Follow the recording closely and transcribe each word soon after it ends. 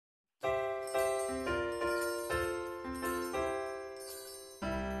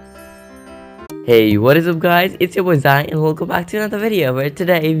Hey, what is up, guys? It's your boy Zai, and welcome back to another video where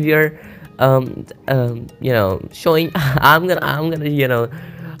today we're showing I'm gonna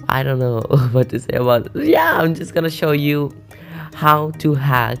I don't know what to say about it. Yeah, I'm just gonna show you how to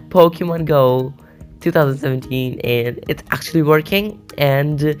hack Pokemon Go 2017, and it's actually working.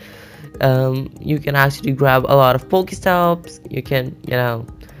 And you can actually grab a lot of Pokestops. You can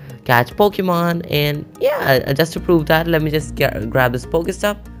catch Pokemon. And yeah, just to prove that, let me just grab this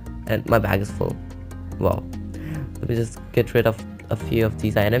Pokestop, and my bag is full. Wow, let me just get rid of a few of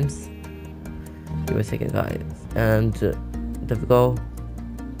these items. Give me a second, guys. And there we go.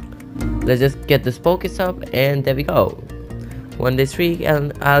 Let's just get this Pokestop, and there we go. 1 day streak,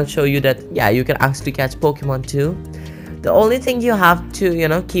 and I'll show you that yeah, you can actually catch Pokemon too. The only thing you have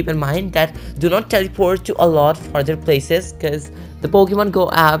to keep in mind that do not teleport to a lot further places, because the Pokemon Go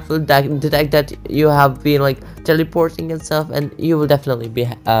app will detect that you have been like teleporting and stuff, and you will definitely be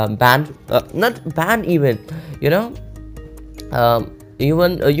banned. Not banned even, you know. You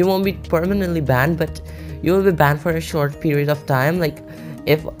won't be permanently banned, but you will be banned for a short period of time. Like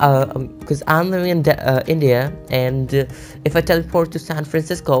if because I'm living in India, and if I teleport to San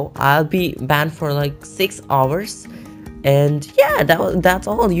Francisco, I'll be banned for like 6 hours. And yeah, that's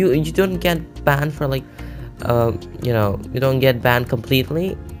all. You don't get banned for like you don't get banned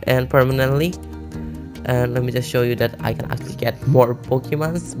completely and permanently. And let me just show you that I can actually get more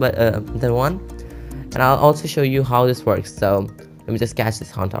Pokemons but than one. And I'll also show you how this works. So let me just catch this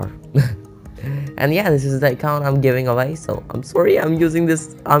Haunter. And yeah, this is the account I'm giving away, so I'm sorry I'm using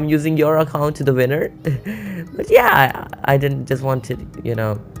your account to the winner. But yeah, I didn't just want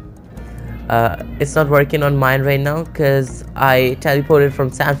to it's not working on mine right now because I teleported from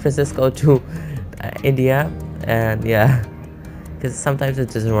San Francisco to India. And yeah, because sometimes it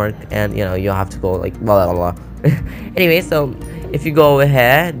doesn't work, and you have to go like blah blah blah. Anyway, so if you go over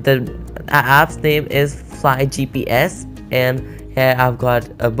here, the app's name is Fly GPS, and here I've got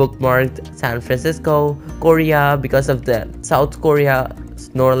a bookmarked San Francisco, Korea, because of the South Korea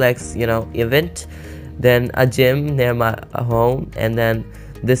Snorlax event. Then a gym near my home, and then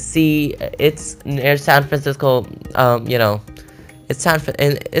the sea, it's near San Francisco. It's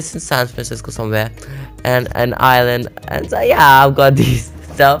in San Francisco somewhere, and an island. And so yeah, I've got these.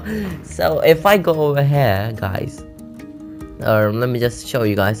 So if I go over here, guys, or let me just show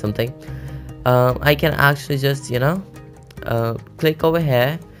you guys something. I can actually just click over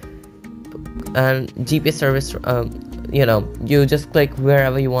here, and GPS service. You just click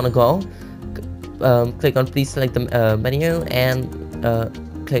wherever you want to go. Click on please select the menu, and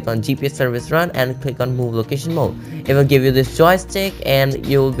click on GPS service run, and click on move location mode. It will give you this joystick, and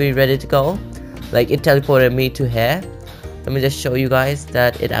you will be ready to go. Like, it teleported me to here. Let me just show you guys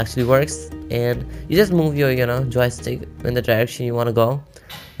that it actually works, and you just move your joystick in the direction you want to go.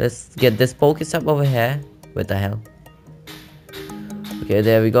 Let's get this Pokestop over here. What the hell? Okay,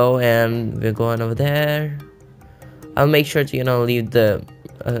 there we go, and we're going over there. I'll make sure to leave the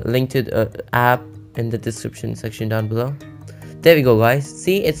link to the app in the description section down below. There we go, guys.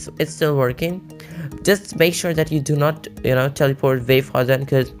 See, it's still working. Just make sure that you do not teleport way further,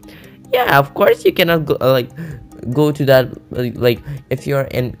 because yeah, of course you cannot go to that, like if you're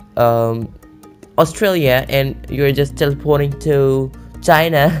in Australia and you're just teleporting to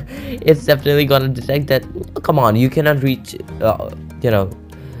China, it's definitely gonna detect that. Come on, you cannot reach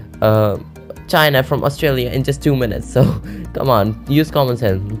China from Australia in just 2 minutes. So come on, use common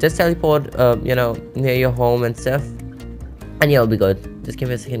sense. Just teleport near your home and stuff, and you'll be good. Just give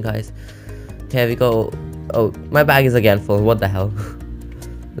me a second, guys. Here we go. Oh, my bag is again full. What the hell?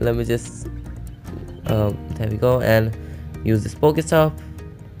 Let me just there we go, and use this Pokestop.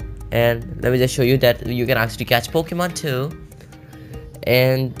 And let me just show you that you can actually catch Pokemon too.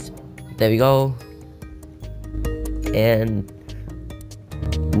 And there we go. And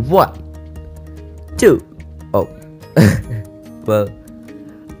 1, 2. Oh. Well,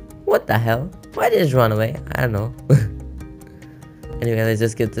 what the hell? Why did it run away? I don't know. Anyway, let's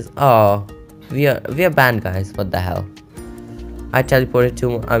just get this. Oh, we are banned, guys. What the hell? I teleported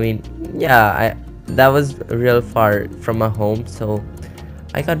to, yeah, that was real far from my home, so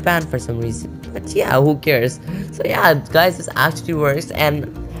I got banned for some reason. But yeah, who cares? So yeah, guys, this actually works, and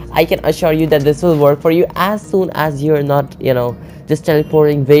I can assure you that this will work for you as soon as you're not just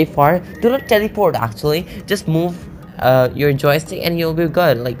teleporting way far. Do not teleport, actually. Just move your joystick, and you'll be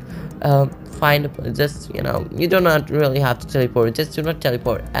good. Like find just you do not really have to teleport. Just do not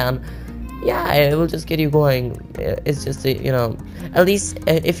teleport, and yeah, it will just get you going. It's just at least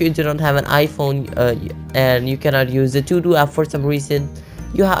if you do not have an iPhone and you cannot use the To-Do app for some reason,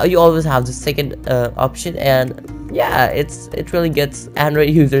 you always have the second option. And yeah, it really gets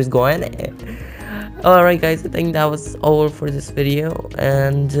Android users going. Alright guys, I think that was all for this video,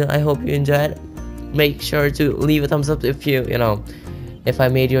 and I hope you enjoyed. Make sure to leave a thumbs up if if I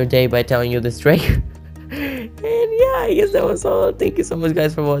made your day by telling you this trick. And yeah, I guess that was all. Thank you so much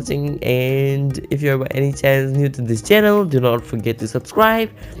guys for watching, and if you're by any chance new to this channel, do not forget to subscribe.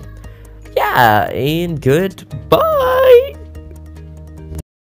 Yeah, and goodbye.